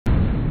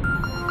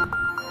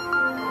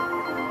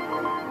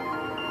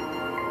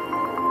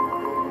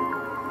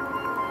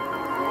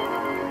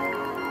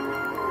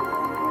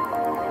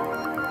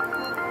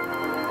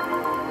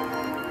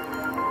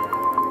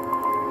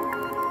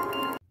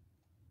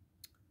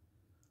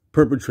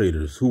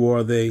Perpetrators, who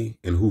are they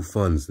and who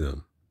funds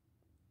them?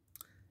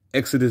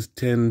 Exodus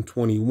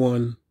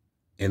 10:21,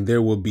 and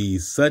there will be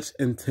such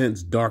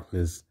intense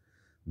darkness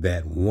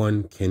that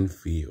one can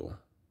feel.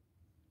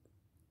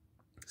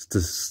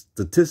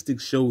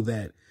 Statistics show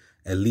that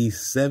at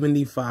least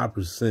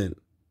 75%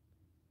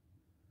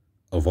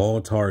 of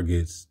all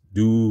targets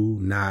do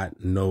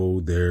not know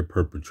their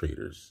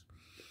perpetrators.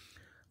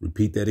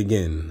 Repeat that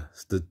again.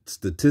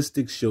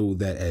 Statistics show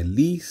that at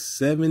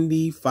least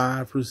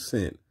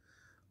 75%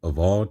 of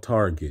all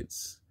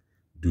targets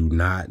do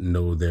not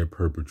know their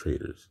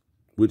perpetrators,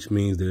 which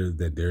means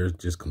that they're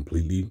just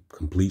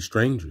complete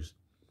strangers.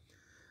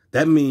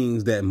 That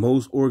means that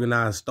most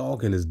organized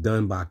stalking is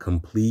done by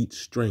complete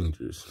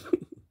strangers.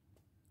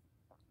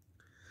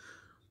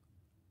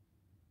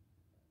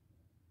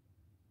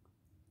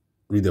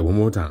 Read that one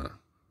more time.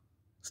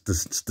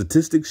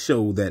 Statistics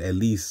show that at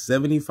least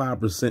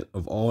 75%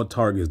 of all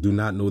targets do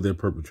not know their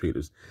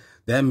perpetrators.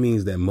 That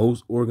means that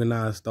most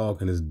organized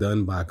stalking is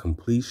done by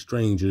complete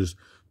strangers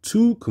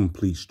to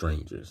complete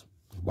strangers.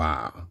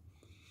 Wow.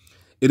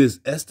 It is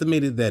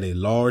estimated that a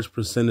large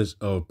percentage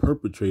of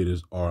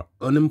perpetrators are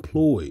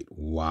unemployed.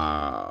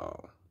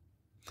 Wow.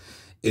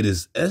 It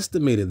is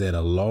estimated that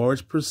a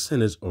large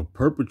percentage of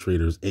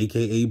perpetrators,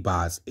 aka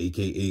bots,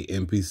 aka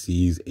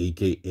NPCs,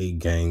 aka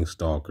gang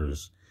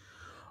stalkers,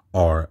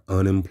 are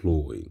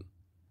unemployed.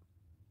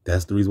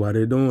 That's the reason why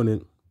they're doing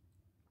it.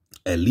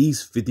 At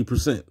least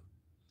 50%.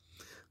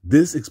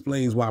 This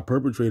explains why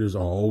perpetrators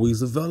are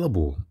always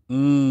available.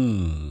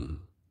 Ain't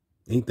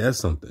that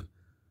something?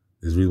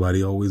 This is the reason why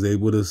they're always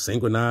able to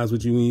synchronize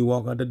with you when you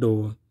walk out the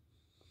door.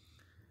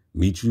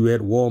 Meet you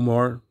at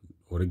Walmart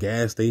or the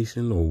gas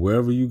station or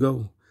wherever you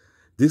go.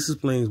 This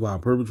explains why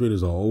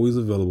perpetrators are always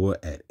available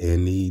at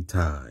any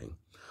time.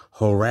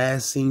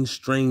 Harassing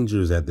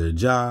strangers at their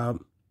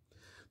job.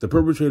 The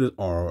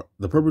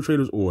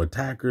perpetrators or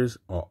attackers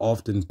are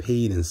often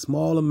paid in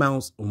small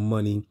amounts of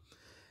money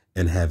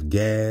and have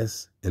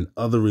gas and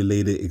other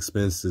related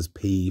expenses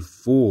paid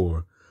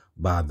for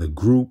by the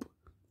group,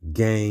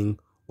 gang,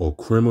 or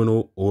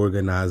criminal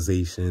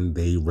organization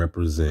they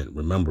represent.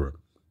 Remember,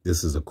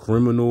 this is a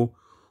criminal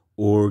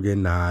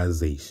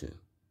organization,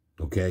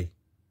 okay?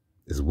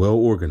 It's well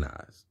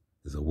organized.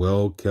 It's a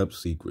well-kept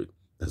secret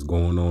that's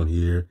going on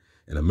here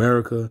in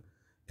America,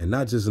 and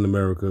not just in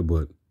America,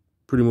 but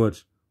pretty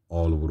much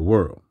all over the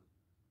world.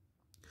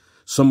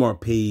 Some are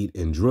paid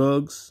in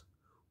drugs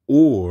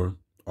or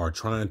are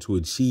trying to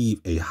achieve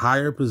a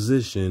higher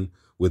position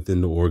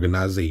within the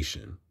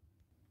organization.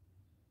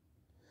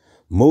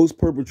 Most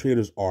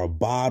perpetrators are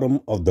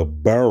bottom of the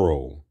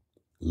barrel,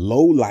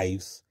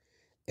 lowlifes,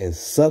 and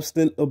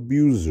substance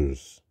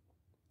abusers.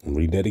 I'll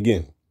read that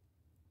again,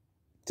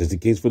 just in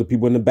case for the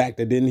people in the back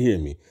that didn't hear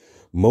me.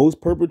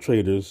 Most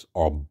perpetrators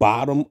are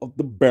bottom of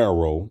the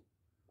barrel,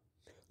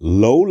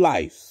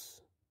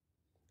 lowlifes,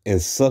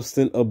 and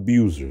substance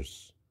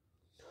abusers,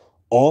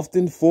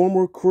 often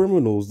former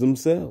criminals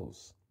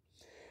themselves,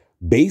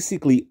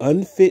 basically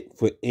unfit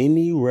for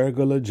any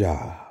regular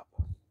job.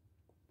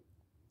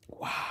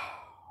 Wow.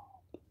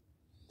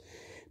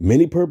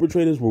 Many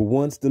perpetrators were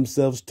once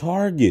themselves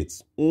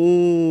targets.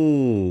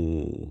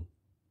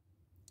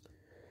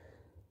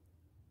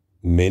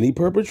 Many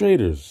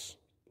perpetrators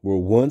were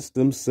once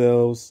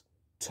themselves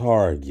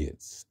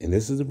targets. And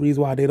this is the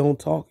reason why they don't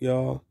talk,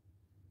 y'all.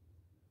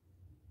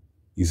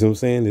 You see what I'm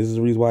saying? This is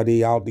the reason why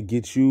they out to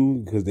get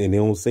you, because they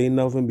don't say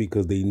nothing,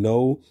 because they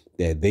know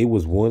that they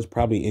was once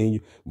probably in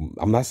you.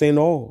 I'm not saying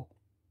all.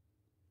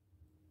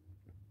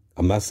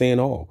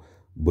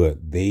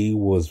 But they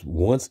was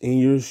once in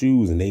your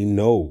shoes, and they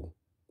know.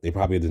 They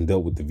probably done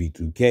dealt with the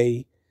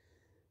V2K,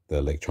 the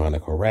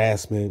electronic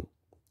harassment,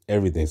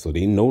 everything. So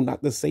they know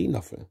not to say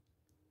nothing.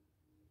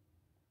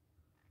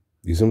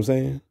 You see what I'm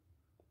saying?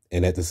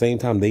 And at the same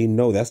time, they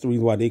know that's the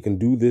reason why they can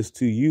do this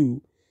to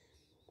you.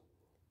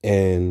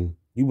 And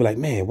you be like,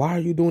 man, why are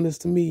you doing this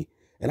to me?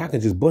 And I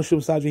can just bust you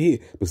upside your head.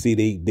 But see,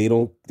 they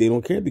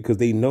don't care, because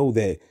they know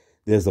that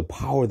there's a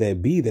power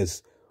that be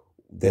that's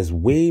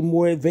way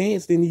more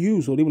advanced than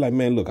you. So they be like,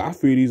 man, look, I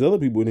fear these other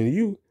people than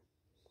you.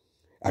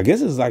 I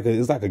guess it's like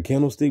a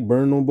candlestick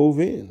burning on both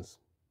ends.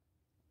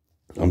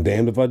 I'm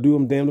damned if I do,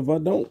 I'm damned if I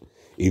don't.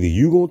 Either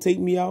you gonna take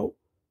me out,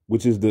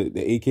 which is the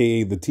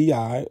AKA the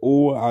TI,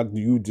 or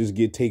you just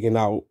get taken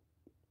out,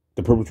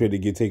 the perpetrator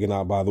get taken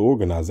out by the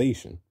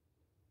organization.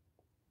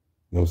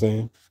 You know what I'm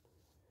saying?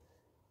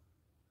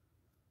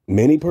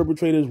 Many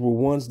perpetrators were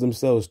once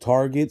themselves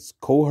targets,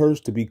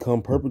 coerced to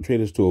become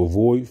perpetrators to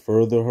avoid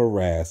further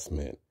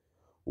harassment.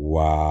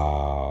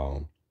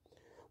 Wow.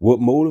 What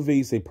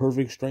motivates a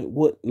perfect stranger?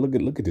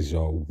 Look at this,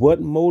 y'all.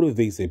 What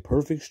motivates a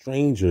perfect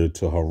stranger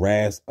to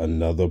harass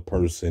another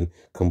person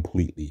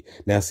completely?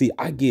 Now, see,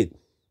 I get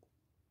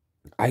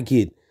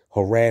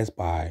harassed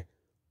by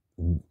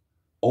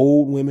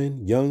old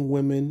women, young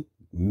women,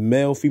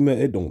 male, female.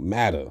 It don't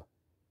matter.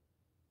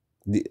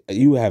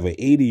 You have an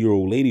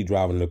 80-year-old lady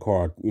driving the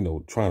car,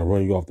 trying to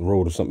run you off the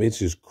road or something. It's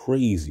just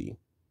crazy.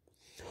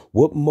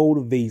 What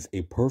motivates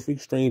a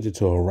perfect stranger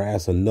to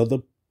harass another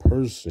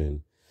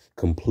person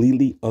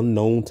completely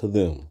unknown to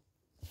them.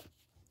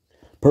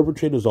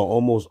 Perpetrators are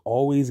almost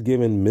always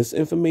given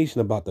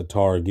misinformation about the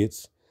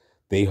targets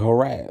they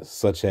harass,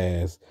 such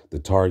as the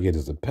target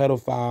is a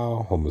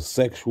pedophile,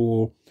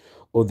 homosexual,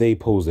 or they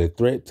pose a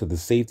threat to the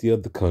safety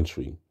of the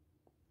country.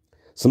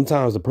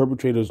 Sometimes the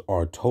perpetrators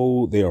are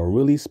told they are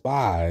really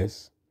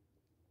spies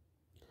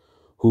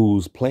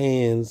whose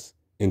plans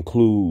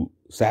include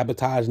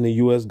sabotaging the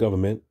U.S.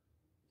 government.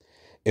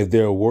 If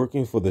they're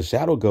working for the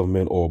shadow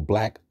government or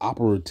black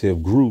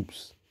operative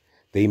groups,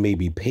 they may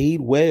be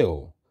paid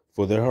well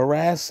for their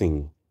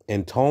harassing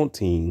and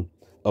taunting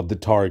of the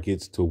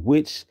targets to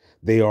which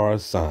they are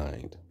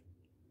assigned.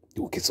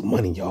 You gonna get some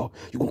money, y'all.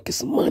 You gonna get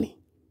some money.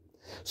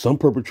 Some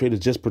perpetrators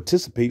just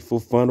participate for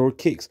fun or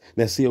kicks.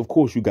 Now, see, of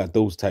course, you got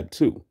those type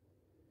too.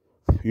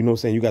 You know what I'm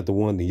saying? You got the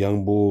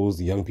young bulls,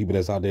 the young people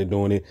that's out there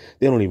doing it.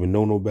 They don't even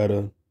know no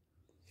better.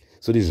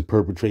 So they just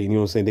perpetrating, you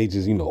know what I'm saying? They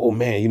just, oh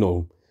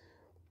man,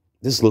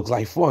 this looks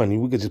like fun.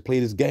 We could just play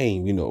this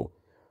game,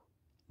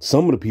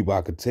 Some of the people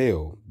I could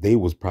tell, they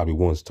was probably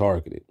once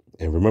targeted.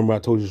 And remember I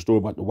told you the story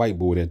about the white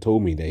boy that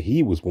told me that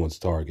he was once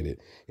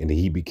targeted and that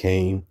he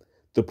became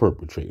the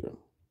perpetrator.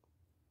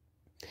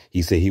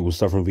 He said he was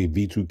suffering with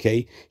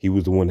V2K. He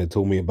was the one that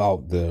told me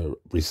about the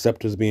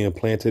receptors being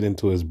planted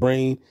into his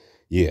brain.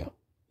 Yeah.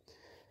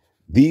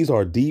 These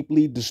are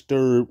deeply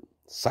disturbed,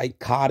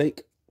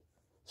 psychotic,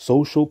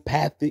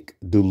 sociopathic,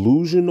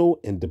 delusional,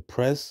 and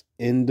depressed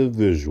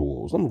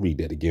individuals. I'm going to read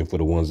that again for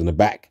the ones in the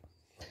back.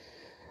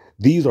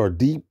 These are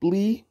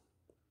deeply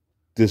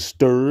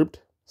disturbed,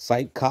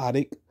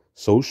 psychotic,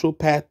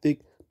 sociopathic,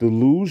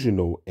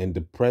 delusional, and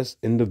depressed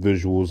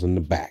individuals in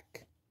the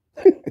back.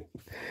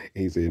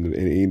 Ain't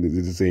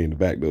just saying in the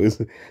back, though. It's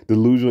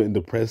delusional and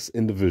depressed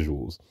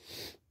individuals.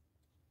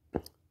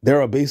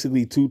 There are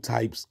basically two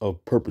types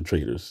of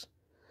perpetrators.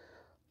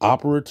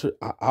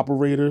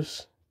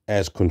 Operators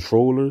as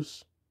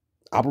controllers,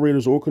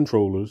 operators or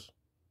controllers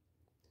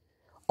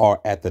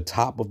are at the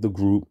top of the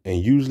group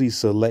and usually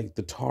select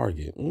the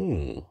target.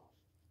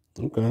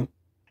 Okay.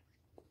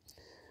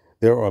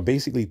 There are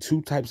basically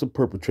two types of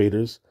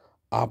perpetrators.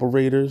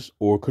 Operators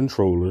or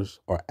controllers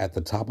are at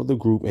the top of the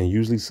group and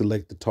usually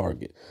select the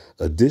target.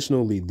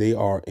 Additionally, they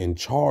are in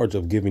charge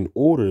of giving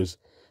orders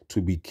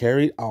to be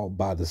carried out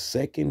by the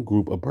second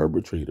group of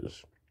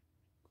perpetrators.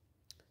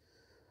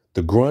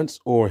 The grunts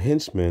or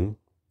henchmen,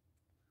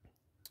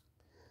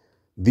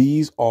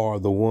 these are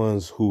the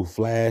ones who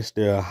flash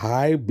their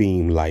high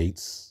beam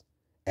lights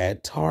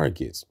at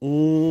targets.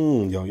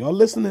 Y'all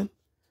listening?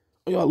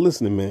 Y'all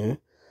listening, man?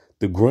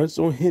 The grunts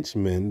or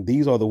henchmen,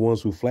 these are the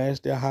ones who flash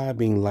their high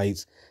beam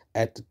lights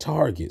at the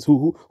targets.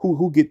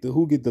 Who get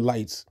the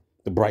lights,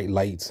 the bright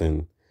lights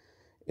in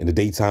the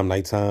daytime,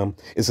 nighttime?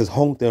 It says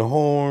honk their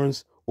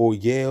horns or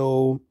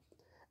yell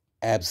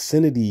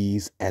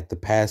obscenities at the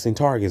passing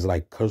targets,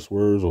 like curse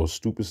words or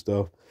stupid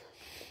stuff.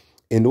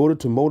 In order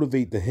to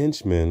motivate the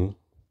henchmen,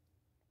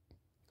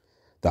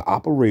 the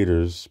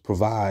operators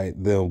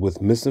provide them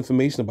with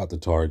misinformation about the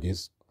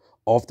targets,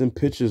 often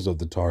pictures of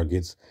the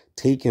targets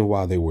taken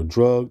while they were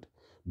drugged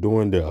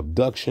during their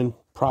abduction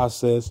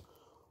process.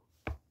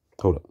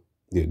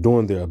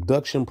 During their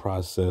abduction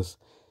process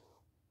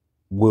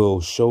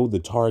will show the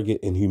target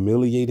in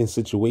humiliating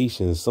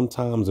situations,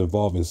 sometimes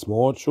involving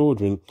small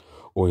children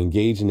or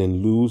engaging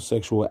in lewd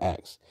sexual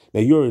acts. Now,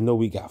 you already know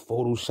we got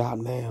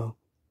Photoshop now.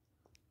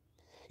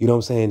 You know what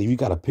I'm saying? If you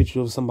got a picture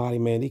of somebody,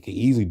 man, they could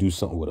easily do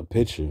something with a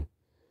picture.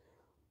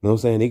 You know what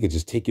I'm saying? They could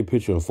just take your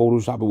picture and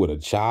Photoshop it with a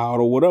child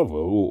or whatever,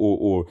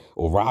 or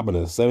robbing a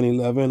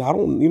 7-Eleven. I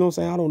don't, you know what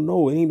I'm saying? I don't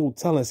know. It ain't no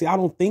telling. See, I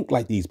don't think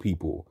like these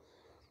people.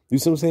 You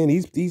see what I'm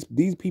saying?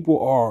 These people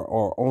are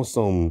on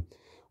some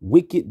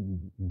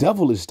wicked,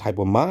 devilish type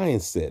of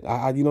mindset.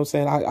 You know what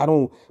I'm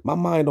saying? My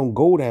mind don't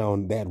go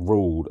down that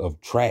road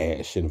of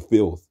trash and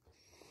filth.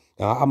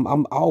 I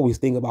always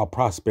think about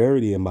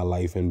prosperity in my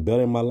life and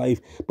better in my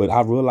life, but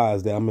I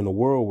realize that I'm in a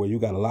world where you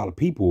got a lot of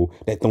people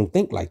that don't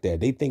think like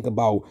that. They think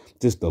about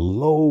just the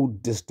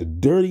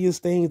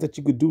dirtiest things that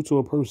you could do to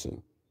a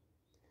person.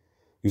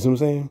 You see what I'm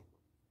saying?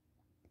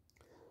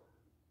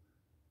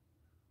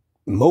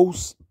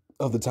 Most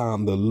of the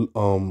time, the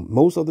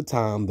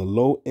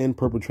low end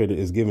perpetrator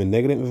is given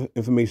negative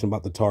information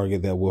about the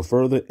target that will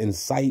further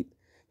incite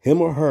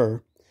him or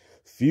her,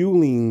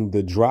 fueling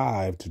the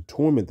drive to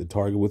torment the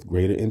target with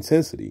greater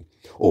intensity.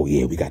 Oh,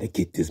 yeah, we got to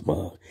get this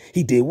mug.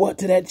 He did what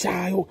to that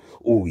child?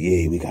 Oh,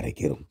 yeah, we got to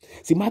get him.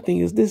 See, my thing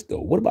is this,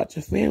 though. What about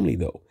your family,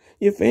 though?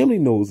 Your family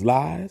knows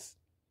lies,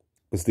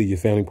 but still your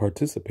family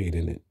participate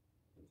in it.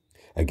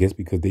 I guess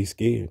because they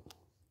scared.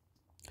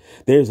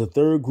 There's a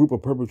third group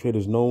of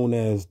perpetrators known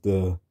as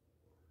the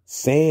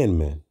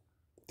Sandmen.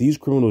 These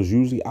criminals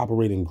usually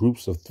operate in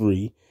groups of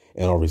 3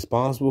 and are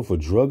responsible for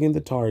drugging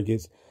the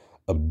targets,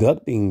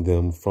 abducting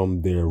them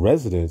from their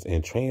residence,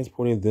 and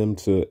transporting them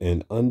to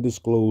an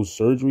undisclosed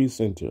surgery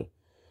center.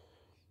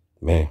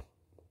 Man,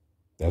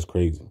 that's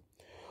crazy.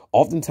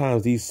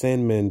 Oftentimes, these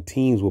Sandmen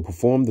teams will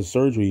perform the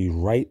surgery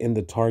right in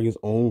the target's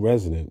own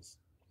residence,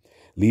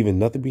 leaving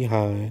nothing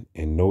behind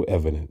and no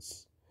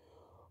evidence.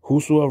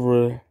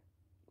 Whosoever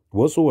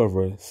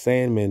Whatsoever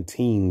Sandman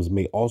teams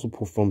may also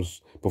perform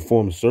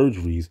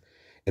surgeries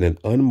in an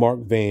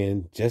unmarked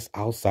van just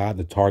outside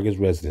the target's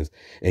residence.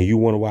 And you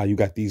wonder why you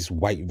got these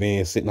white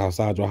vans sitting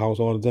outside your house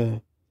all the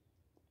time?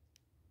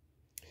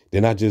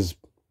 They're not just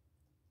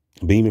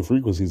beaming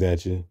frequencies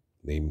at you.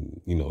 They,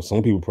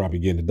 some people probably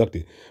getting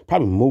abducted.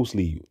 Probably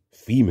mostly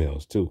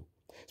females too,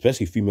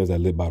 especially females that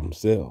live by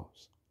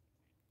themselves.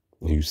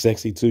 When you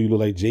sexy too, you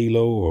look like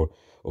J-Lo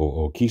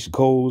or Keisha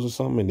Coles or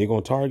something, and they're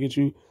gonna target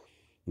you. You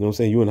know what I'm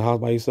saying? You in the house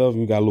by yourself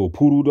and you got a little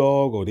poodle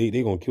dog, or they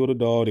gonna kill the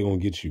dog, they gonna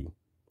get you.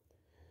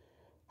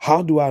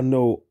 How do I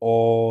know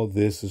all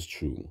this is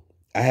true?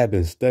 I have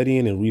been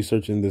studying and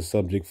researching this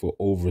subject for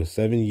over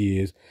 7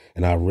 years,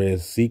 and I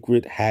read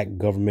secret hack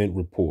government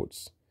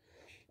reports.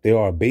 They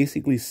are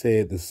basically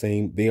said the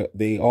same.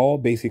 They all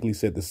basically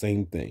said the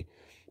same thing.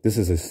 This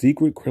is a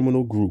secret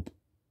criminal group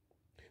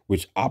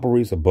which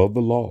operates above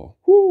the law.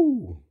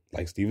 Woo!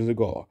 Like Steven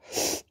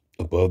Seagal,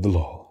 above the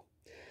law.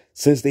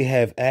 Since they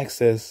have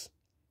access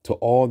to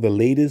all the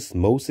latest,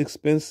 most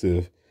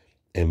expensive,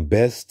 and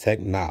best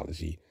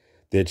technology,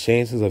 their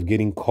chances of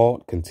getting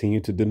caught continue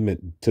to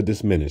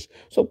diminish.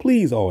 So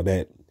please, all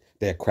that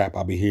crap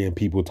I be hearing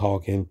people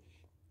talking.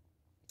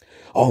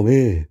 Oh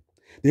man,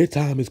 their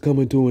time is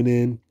coming to an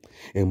end,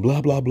 and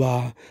blah blah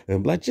blah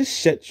and blah. Just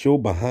shut your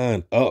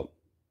behind up.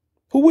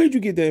 Where'd you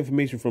get that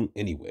information from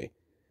anyway?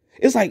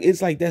 It's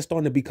like that's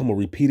starting to become a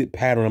repeated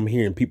pattern I'm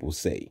hearing people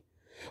say.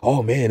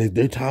 Oh man,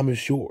 their time is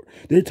short.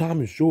 Their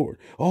time is short.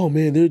 Oh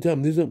man, their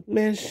time is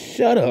man,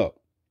 shut up.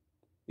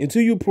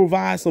 Until you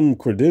provide some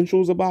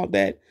credentials about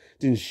that,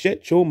 then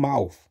shut your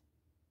mouth.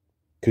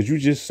 Cause you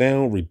just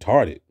sound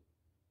retarded.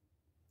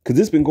 Cause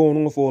this been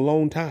going on for a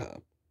long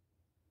time.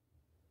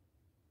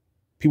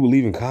 People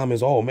leaving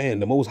comments, oh man,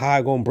 the Most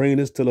High gonna bring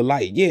this to the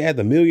light. Yeah,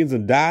 after millions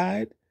have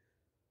died,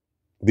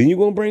 then you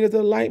gonna bring it to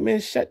the light,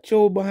 man? Shut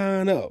your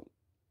behind up.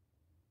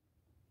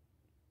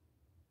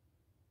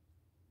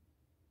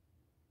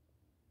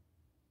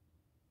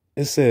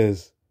 It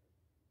says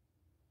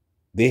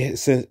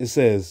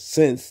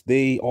since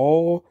they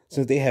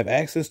have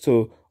access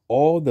to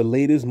all the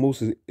latest,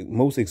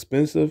 most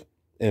expensive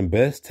and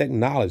best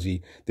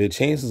technology, their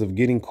chances of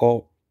getting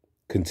caught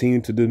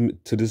continue to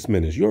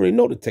diminish. You already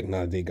know the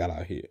technology they got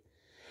out here.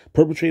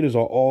 Perpetrators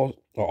are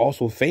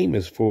also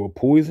famous for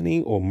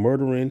poisoning or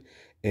murdering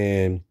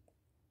and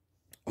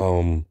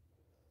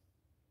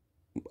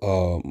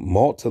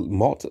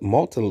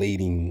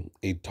mutilating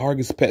a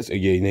target's pets.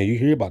 Yeah, now you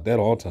hear about that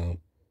all the time.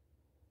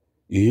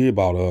 You hear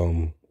about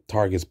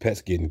target's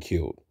pets getting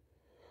killed,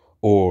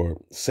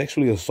 or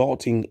sexually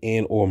assaulting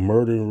and or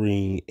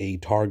murdering a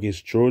target's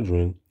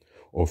children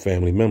or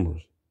family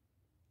members.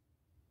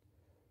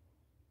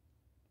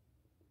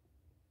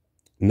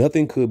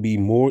 Nothing could be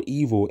more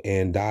evil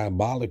and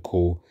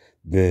diabolical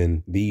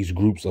than these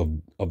groups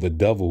of the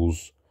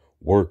devil's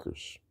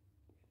workers.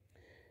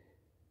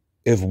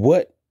 If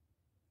what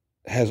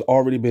has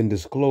already been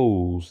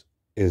disclosed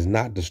is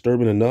not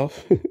disturbing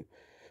enough,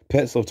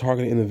 pets of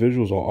targeted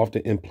individuals are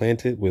often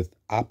implanted with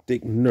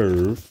optic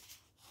nerve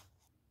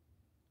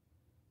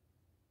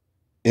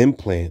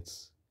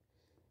implants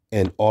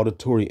and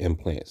auditory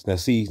implants. Now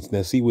see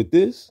with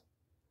this,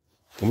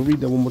 I'm gonna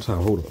read that one more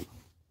time. Hold on.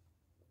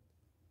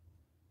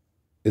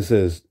 It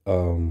says,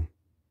 target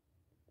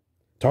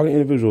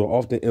individuals are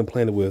often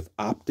implanted with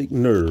optic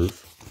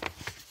nerve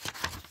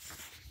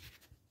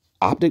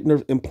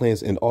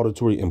implants and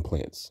auditory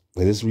implants.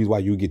 And this is the reason why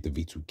you get the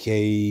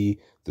V2K,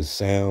 the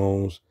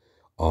sounds,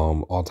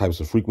 all types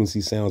of frequency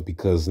sounds,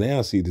 because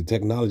now, see, the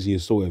technology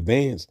is so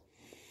advanced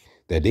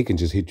that they can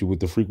just hit you with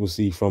the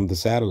frequency from the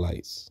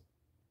satellites.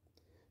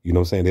 You know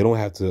what I'm saying? They don't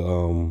have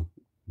to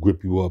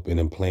grip you up and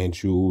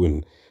implant you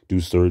and do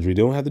surgery.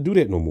 They don't have to do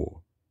that no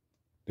more.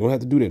 They don't have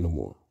to do that no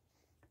more.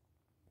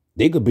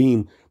 They could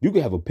beam. You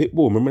could have a pit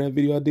bull. Remember that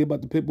video I did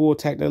about the pit bull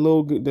attack that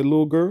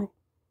little girl?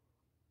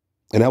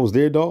 And that was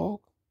their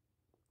dog.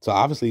 So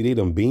obviously they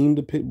done beamed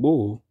the pit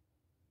bull,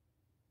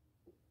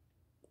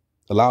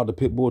 allowed the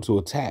pit bull to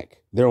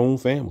attack their own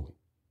family.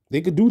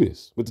 They could do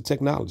this with the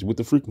technology, with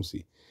the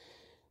frequency.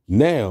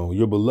 Now,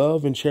 your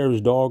beloved and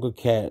cherished dog or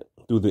cat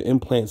through the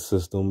implant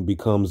system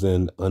becomes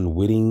an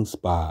unwitting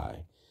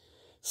spy,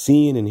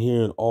 seeing and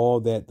hearing all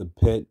that the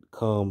pet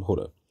comes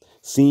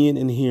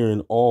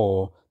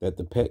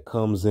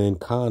in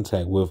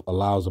contact with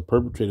allows the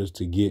perpetrators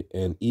to get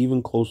an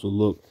even closer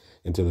look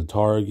into the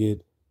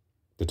targeted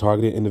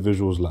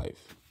individual's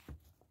life.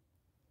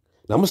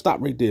 Now, I'm gonna stop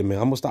right there, man.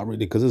 I'm gonna stop right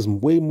there because there's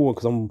way more.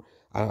 Because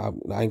I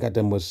ain't got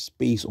that much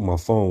space on my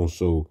phone,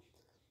 so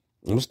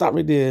I'm gonna stop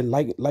right there.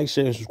 Like,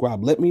 share, and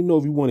subscribe. Let me know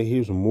if you want to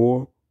hear some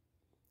more,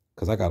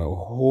 because I got a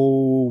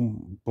whole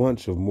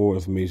bunch of more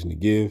information to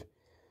give.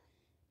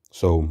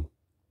 So,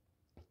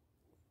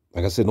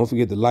 like I said, don't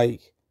forget to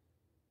like,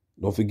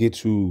 don't forget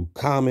to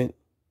comment,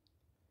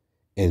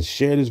 and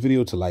share this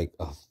video to like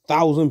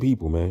 1,000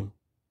 people, man.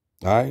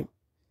 All right,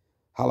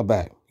 holla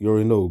back. You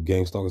already know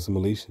Gang Stalker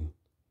Simulation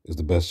is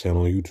the best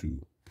channel on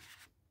YouTube.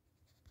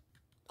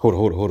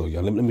 Hold on,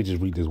 y'all. Let me just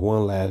read this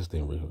one last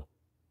thing right here.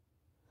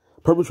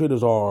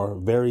 Perpetrators are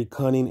very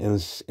cunning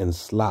and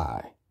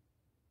sly.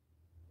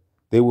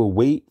 They will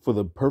wait for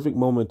the perfect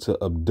moment to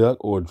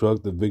abduct or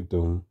drug the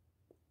victim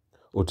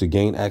or to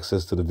gain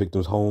access to the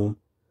victim's home.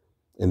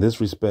 In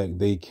this respect,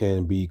 they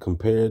can be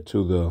compared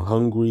to the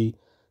hungry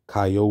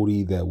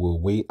coyote that will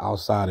wait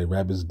outside a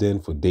rabbit's den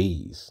for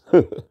days.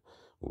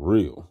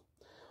 Real.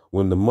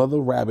 When the mother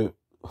rabbit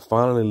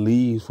finally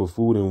leaves for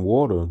food and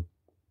water,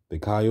 the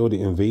coyote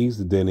invades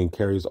the den and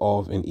carries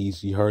off and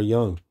eats her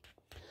young.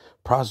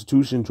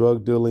 Prostitution,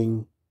 drug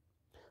dealing,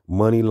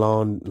 money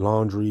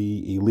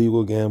laundry,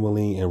 illegal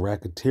gambling, and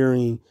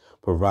racketeering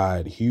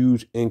provide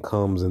huge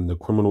incomes in the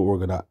criminal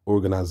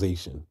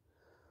organization.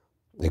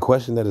 The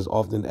question that is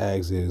often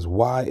asked is,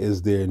 why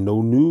is there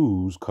no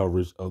news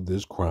coverage of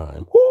this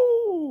crime?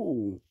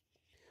 Woo!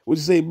 What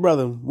you say,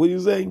 brother? What do you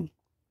say?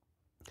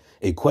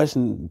 A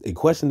question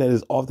that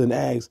is often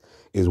asked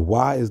is,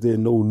 why is there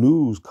no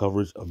news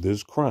coverage of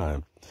this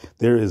crime?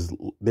 There is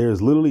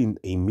literally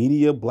a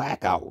media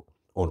blackout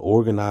on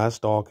organized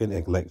stalking,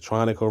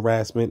 electronic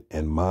harassment,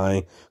 and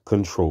mind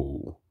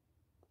control.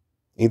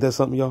 Ain't that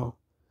something, y'all?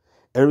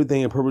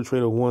 Everything a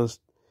perpetrator wants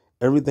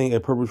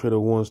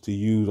to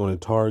use on a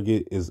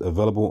target is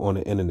available on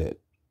the internet.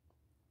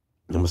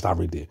 I'm going to stop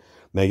right there.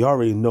 Now, you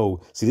already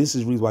know. See, this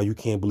is the reason why you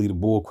can't believe the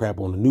bull crap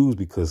on the news,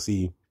 because,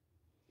 see,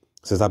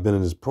 since I've been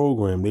in this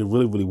program, they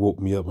really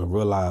woke me up and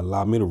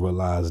allowed me to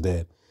realize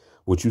that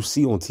what you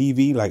see on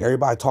TV, like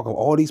everybody talking,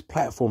 all these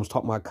platforms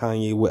talking about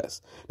Kanye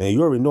West. Now,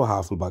 you already know how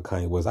I feel about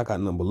Kanye West. I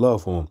got nothing but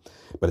love for him.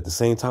 But at the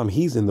same time,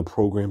 he's in the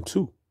program,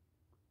 too.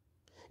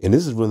 And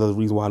this is another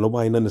reason why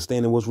nobody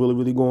understanding what's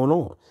really going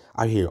on.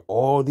 I hear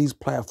all these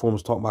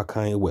platforms talking about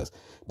Kanye West,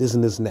 this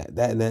and this and that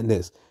and that and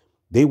this.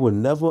 They will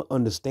never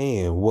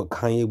understand what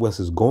Kanye West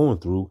is going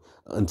through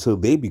until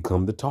they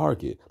become the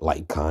target,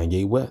 like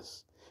Kanye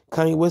West.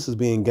 Kanye West is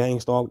being gang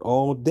stalked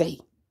all day.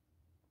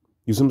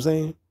 You see what I'm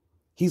saying?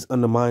 He's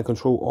under mind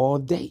control all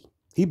day.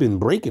 He's been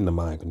breaking the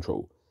mind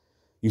control.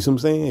 You see what I'm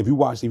saying? If you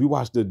watch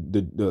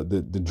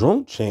the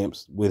Drunk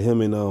Champs with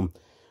him and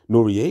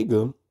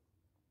Noriega,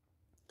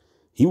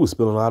 he was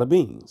spilling a lot of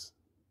beans.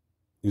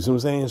 You see what I'm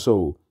saying?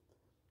 So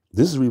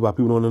this is the reason why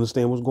people don't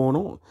understand what's going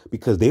on,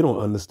 because they don't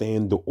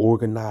understand the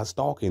organized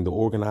stalking, the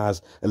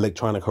organized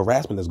electronic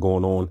harassment that's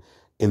going on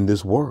in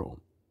this world.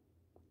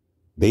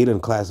 They done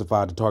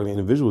classified the target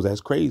individuals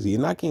as crazy.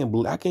 And I can't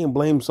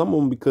blame some of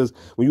them, because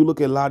when you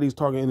look at a lot of these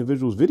target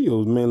individuals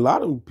videos, man, a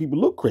lot of people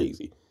look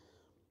crazy. You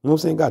know what I'm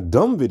saying? Got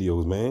dumb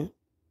videos, man.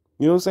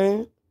 You know what I'm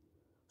saying?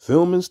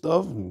 Filming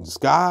stuff in the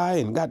sky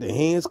and got their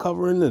hands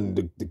covering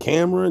and the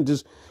camera and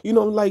just, you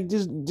know, like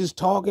just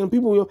talking.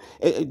 People, you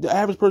know, the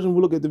average person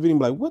will look at the video and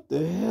be like, what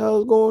the hell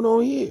is going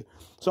on here?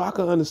 So I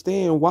can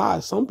understand why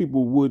some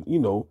people would, you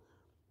know,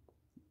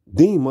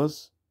 deem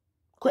us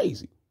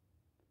crazy.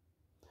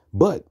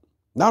 But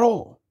not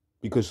all,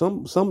 because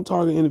some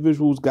target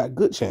individuals got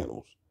good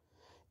channels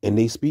and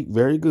they speak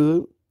very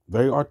good,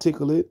 very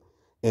articulate,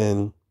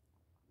 and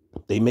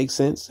they make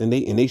sense and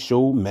they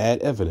show mad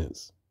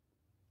evidence.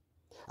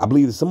 I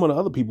believe that some of the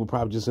other people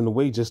probably just in the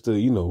way just to,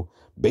 you know,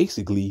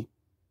 basically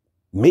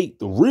make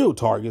the real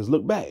targets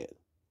look bad.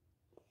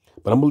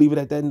 But I'm going to leave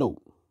it at that note.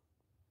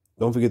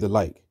 Don't forget to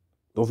like.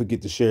 Don't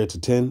forget to share it to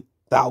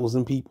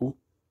 10,000 people.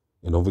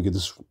 And don't forget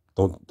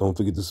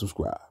to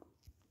subscribe.